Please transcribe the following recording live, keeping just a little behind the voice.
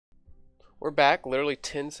We're back literally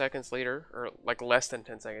 10 seconds later, or like less than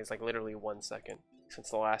 10 seconds, like literally 1 second since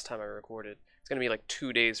the last time I recorded. It's gonna be like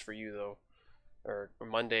 2 days for you though, or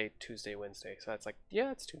Monday, Tuesday, Wednesday. So that's like, yeah,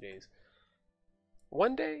 it's 2 days.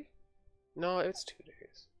 1 day? No, it's 2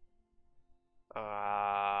 days.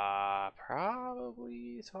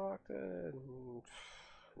 Probably talk to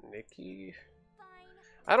Nikki.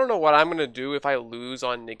 I don't know what I'm gonna do if I lose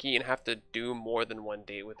on Nikki and have to do more than one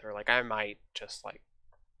date with her. Like, I might just like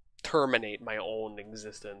terminate my own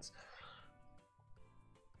existence.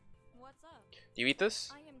 What's up? Do you eat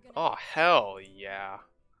this? Oh, hell yeah.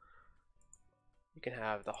 You can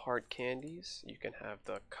have the hard candies. You can have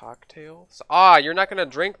the cocktails. Ah, you're not gonna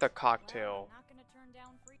drink the cocktail.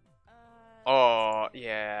 Oh,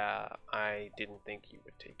 yeah. I didn't think you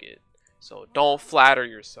would take it. So don't flatter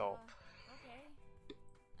yourself. Okay.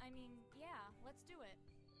 I mean, yeah, let's do it.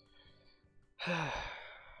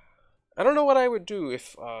 I don't know what I would do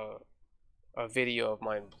if a video of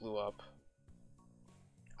mine blew up.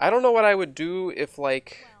 I don't know what I would do if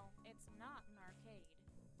like Well, it's not an arcade,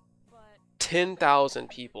 but 10,000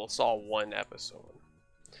 people saw one episode.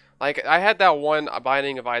 Like, I had that one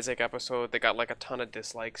Binding of Isaac episode that got like a ton of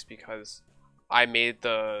dislikes because I made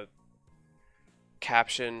the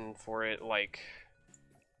caption for it like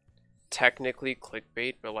technically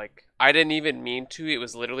clickbait, but like I didn't even mean to. It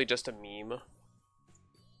was literally just a meme.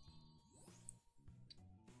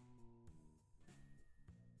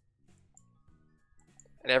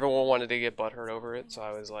 And everyone wanted to get butthurt over it, so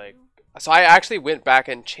I was like, so I actually went back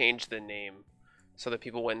and changed the name so that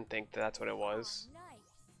people wouldn't think that that's what it was.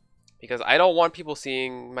 Because I don't want people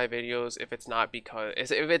seeing my videos if it's not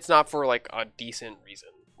for like a decent reason,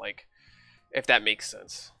 like if that makes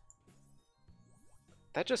sense.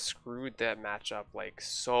 That just screwed that matchup like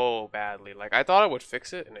so badly. Like I thought it would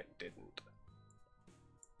fix it and it didn't.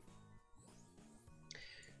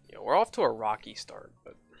 Yeah, we're off to a rocky start,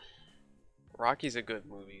 but Rocky's a good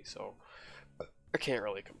movie, so I can't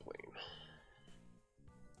really complain.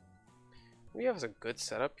 We have a good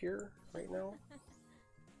setup here right now.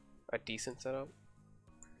 A decent setup.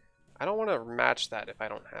 I don't want to match that if I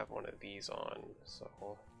don't have one of these on,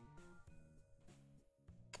 so.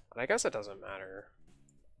 But I guess it doesn't matter.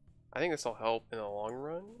 I think this will help in the long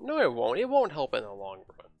run. No, it won't. It won't help in the long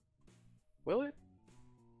run. Will it?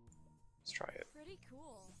 Let's try it. pretty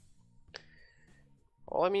cool.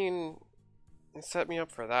 Well, I mean, it set me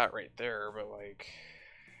up for that right there, but like,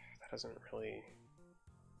 that doesn't really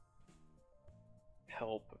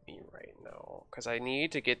help me right now because I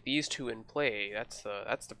need to get these two in play. That's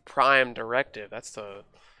the prime directive. That's the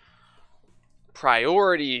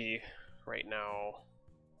priority right now.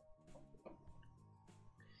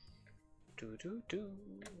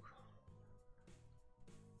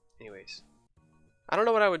 Anyways, I don't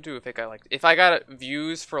know what I would do if I got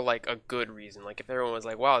views for like a good reason. Like if everyone was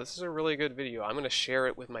like, "Wow, this is a really good video. I'm gonna share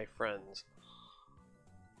it with my friends,"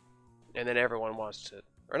 and then everyone watched it,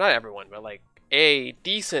 or not everyone, but like a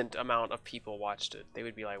decent amount of people watched it. They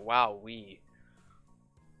would be like, "Wow,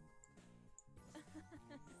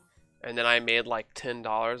 and then I made like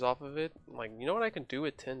 $10 off of it. I'm like, you know what I can do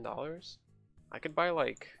with $10? I could buy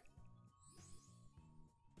like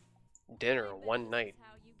dinner one night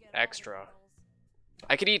extra.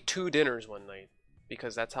 I could eat 2 dinners one night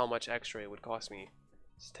because that's how much extra it would cost me.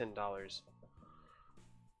 It's $10.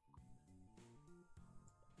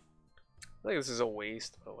 I think this is a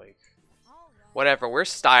waste, but like whatever. We're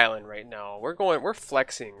styling right now. We're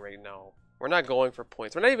flexing right now. We're not going for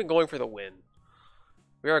points. We're not even going for the win.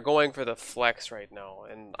 We are going for the flex right now.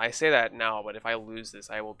 And I say that now, but if I lose this,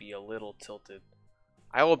 I will be a little tilted.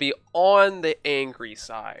 I will be on the angry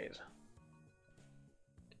side.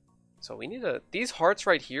 So we need to... These hearts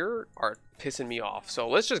right here are pissing me off. So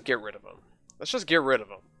let's just get rid of them. Let's just get rid of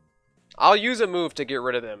them. I'll use a move to get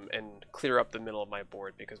rid of them and clear up the middle of my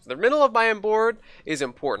board. Because the middle of my board is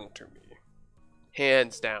important to me.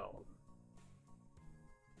 Hands down.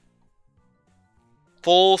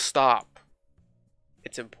 Full stop.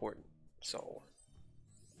 It's important. So...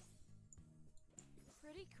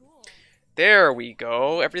 Pretty cool. There we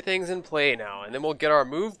go. Everything's in play now. And then we'll get our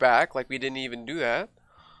move back like we didn't even do that.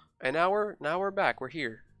 And now we're back. We're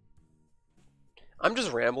here. I'm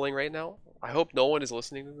just rambling right now. I hope no one is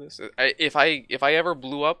listening to this. If I ever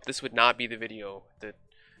blew up, this would not be the video that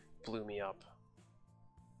blew me up.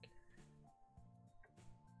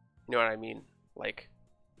 You know what I mean? Like,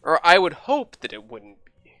 or I would hope that it wouldn't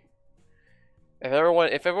be.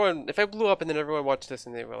 If I blew up and then everyone watched this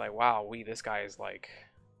and they were like, "Wow, this guy is like,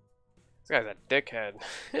 this guy's a dickhead."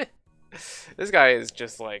 This guy is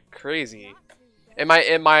just like crazy.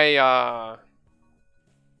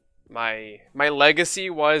 my legacy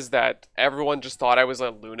was that everyone just thought I was a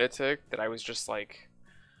lunatic, that I was just like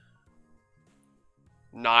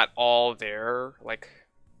not all there, like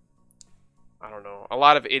I don't know, a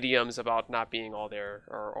lot of idioms about not being all there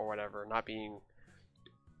or whatever, not being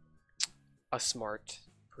a smart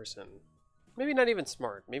person. Maybe not even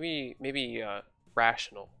smart, maybe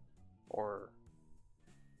rational or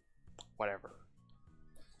whatever.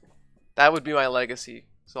 That would be my legacy.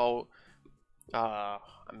 So I'm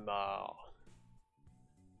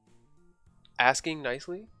asking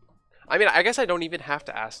nicely. I mean, I guess I don't even have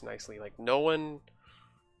to ask nicely. Like no one,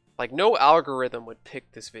 like no algorithm would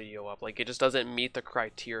pick this video up. Like it just doesn't meet the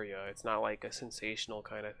criteria. It's not like a sensational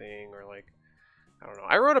kind of thing, or like, I don't know.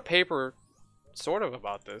 I wrote a paper sort of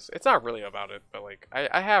about this. It's not really about it, but like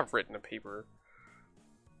I have written a paper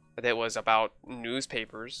that was about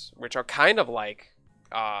newspapers, which are kind of like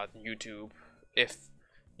YouTube, if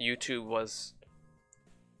YouTube was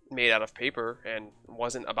made out of paper and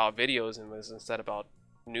wasn't about videos and was instead about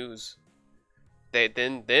news.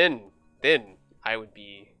 Then I would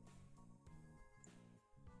be.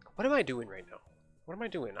 What am I doing right now? What am I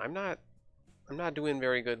doing? I'm not doing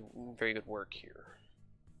very good work here.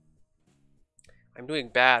 I'm doing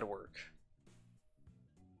bad work.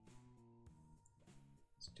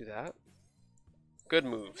 Let's do that. Good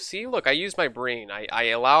move. See, look, I used my brain. I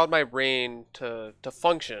allowed my brain to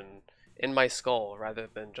function in my skull rather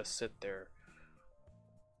than just sit there.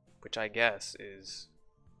 Which I guess is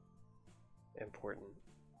important.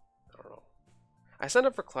 I don't know. I signed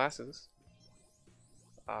up for classes.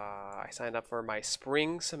 I signed up for my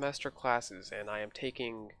spring semester classes, and I am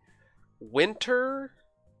taking winter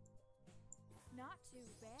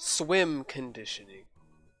swim conditioning.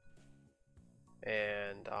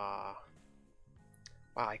 And wow,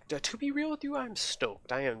 to be real with you, I'm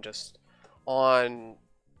stoked. I am just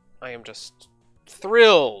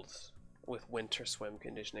thrilled with winter swim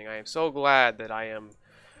conditioning. I am so glad that I am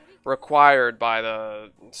required by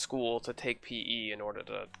the school to take PE in order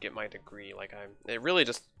to get my degree. Like it really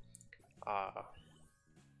just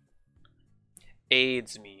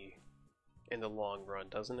aids me in the long run,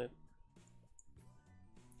 doesn't it?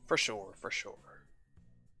 For sure, for sure.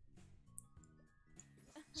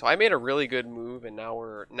 So I made a really good move, and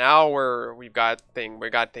we've got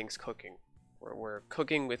things cooking. We're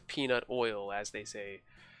cooking with peanut oil, as they say.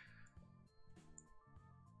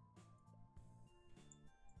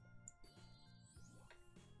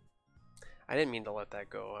 I didn't mean to let that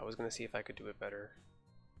go. I was gonna see if I could do it better.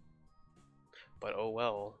 But oh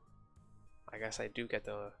well. I guess I do get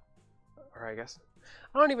the... Or I guess...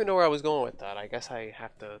 I don't even know where I was going with that. I guess I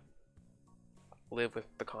have to live with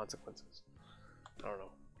the consequences. I don't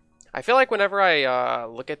know. I feel like whenever I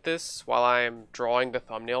look at this while I'm drawing the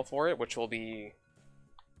thumbnail for it, which will be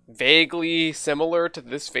vaguely similar to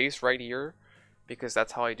this face right here, because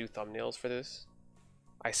that's how I do thumbnails for this.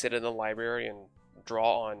 I sit in the library and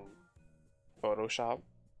draw on Photoshop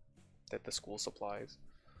that the school supplies.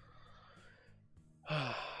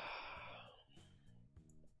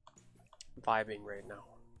 Vibing right now.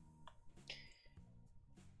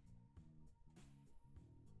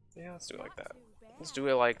 Yeah, let's do it like that. Let's do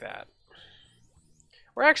it like that.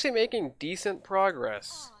 We're actually making decent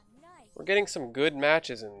progress. We're getting some good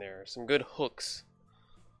matches in there, some good hooks,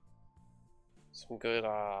 some good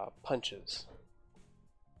punches,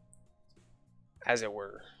 as it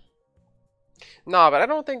were. Nah, but I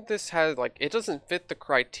don't think this has, like, it doesn't fit the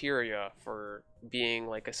criteria for being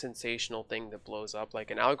like a sensational thing that blows up.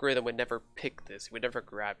 Like an algorithm would never pick this, it would never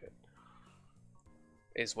grab it,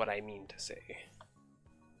 is what I mean to say.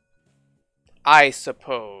 I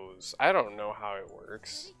suppose. I don't know how it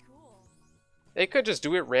works. They could just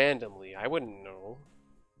do it randomly. I wouldn't know.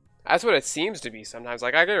 That's what it seems to be sometimes.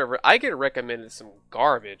 Like I get recommended some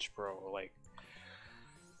garbage, bro. Like,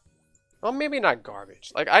 well, maybe not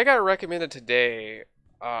garbage. Like I got recommended today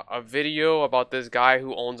a video about this guy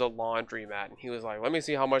who owns a laundromat, and he was like, "Let me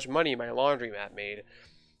see how much money my laundromat made."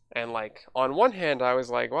 And like on one hand, I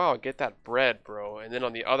was like, "Wow, get that bread, bro," and then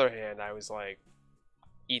on the other hand, I was like,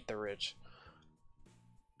 "Eat the rich."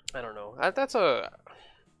 I don't know. That's kind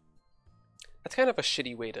of a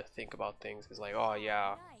shitty way to think about things. It's like, oh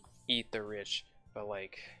yeah, eat the rich, but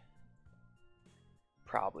like,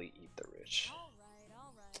 probably eat the rich.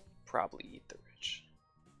 Probably eat the rich.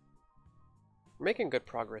 We're making good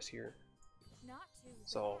progress here,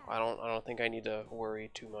 so I don't think I need to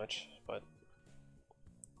worry too much. But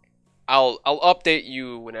I'll update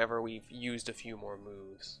you whenever we've used a few more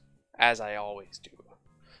moves, as I always do.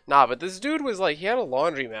 Nah, but this dude was like, he had a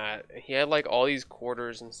laundromat. He had like all these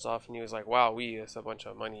quarters and stuff, and he was like, "Wow, that's a bunch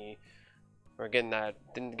of money. We're getting that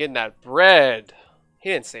bread." He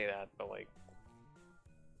didn't say that, but like,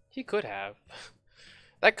 he could have.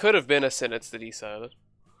 That could have been a sentence that he said.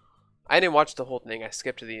 I didn't watch the whole thing. I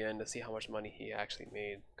skipped to the end to see how much money he actually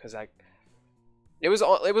made, because it was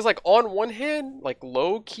like on one hand like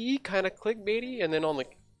low key kind of clickbaity, and then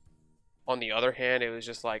on the other hand it was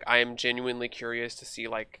just like I am genuinely curious to see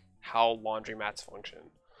like how laundromats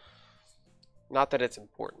function. Not that it's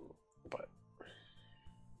important, but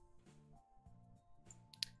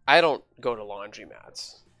I don't go to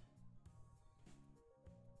laundromats.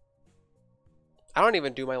 I don't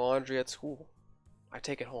even do my laundry at school. I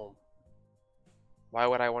take it home. Why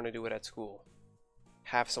would I want to do it at school?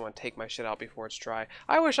 Have someone take my shit out before it's dry.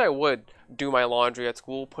 I wish I would do my laundry at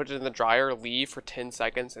school, put it in the dryer, leave for 10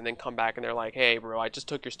 seconds, and then come back and they're like, hey bro, I just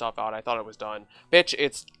took your stuff out. I thought it was done. Bitch,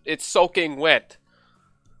 it's soaking wet.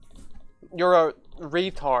 You're a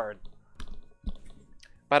retard.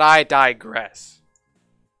 But I digress.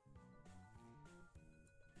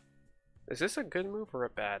 Is this a good move or a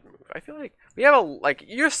bad move? I feel like we have like,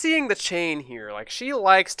 you're seeing the chain here. Like, she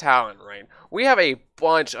likes talent, right? We have a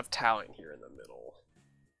bunch of talent here in the middle.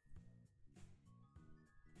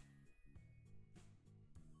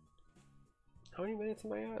 How many minutes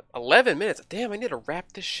am I at? 11 minutes. Damn, I need to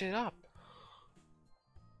wrap this shit up.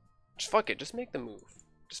 Just fuck it. Just make the move.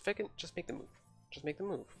 Just make the move. Just make the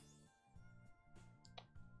move.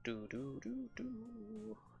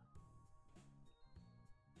 Do.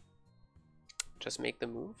 Just make the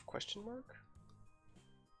move? Question mark?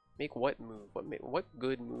 Make what move? What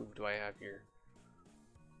good move do I have here?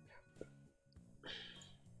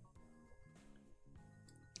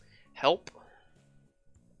 Help?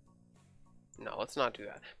 No, let's not do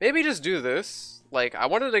that. Maybe just do this. Like, I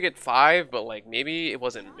wanted to get 5, but like maybe it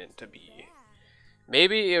wasn't meant to be.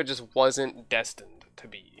 Maybe it just wasn't destined to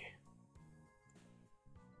be.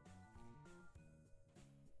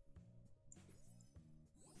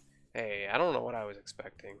 Hey, I don't know what I was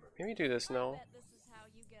expecting. Maybe do this now.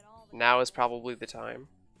 Now is probably the time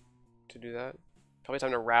to do that. Probably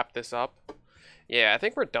time to wrap this up. Yeah, I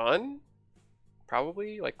think we're done.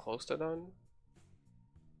 Probably, like, close to done.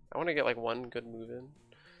 I want to get, like, one good move in.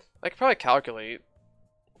 I could probably calculate.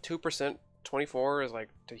 2%, 24 is, like,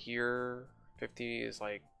 to here. 50 is,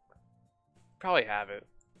 like, probably have it.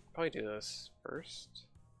 Probably do this first.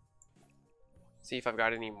 See if I've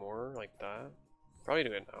got any more like that. Probably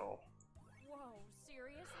do it now. Whoa,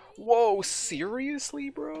 seriously? Whoa,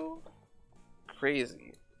 seriously, bro?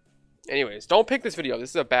 Crazy. Anyways, don't pick this video.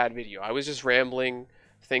 This is a bad video. I was just rambling,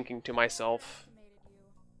 thinking to myself,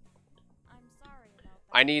 I'm sorry about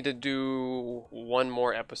that. I need to do one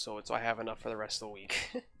more episode so I have enough for the rest of the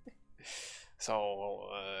week. So,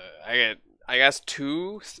 I guess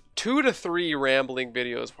two to three rambling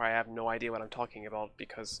videos where I have no idea what I'm talking about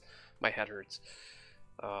because my head hurts.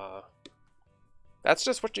 That's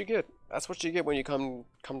just what you get. That's what you get when you come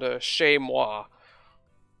to Chez Moi.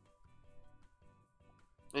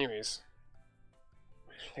 Anyways,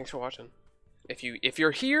 thanks for watching. If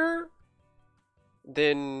you're here,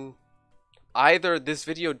 then either this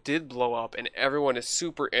video did blow up and everyone is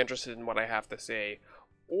super interested in what I have to say,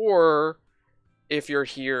 or if you're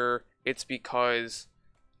here, it's because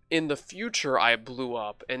in the future I blew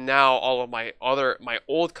up and now all of my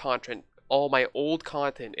old content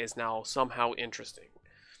is now somehow interesting.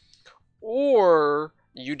 Or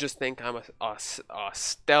you just think I'm a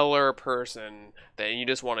stellar person that you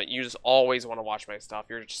just always want to watch my stuff.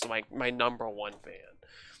 You're just my #1 fan.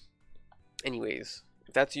 Anyways,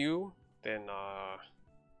 if that's you, then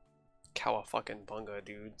cowabunga,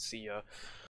 dude. See ya.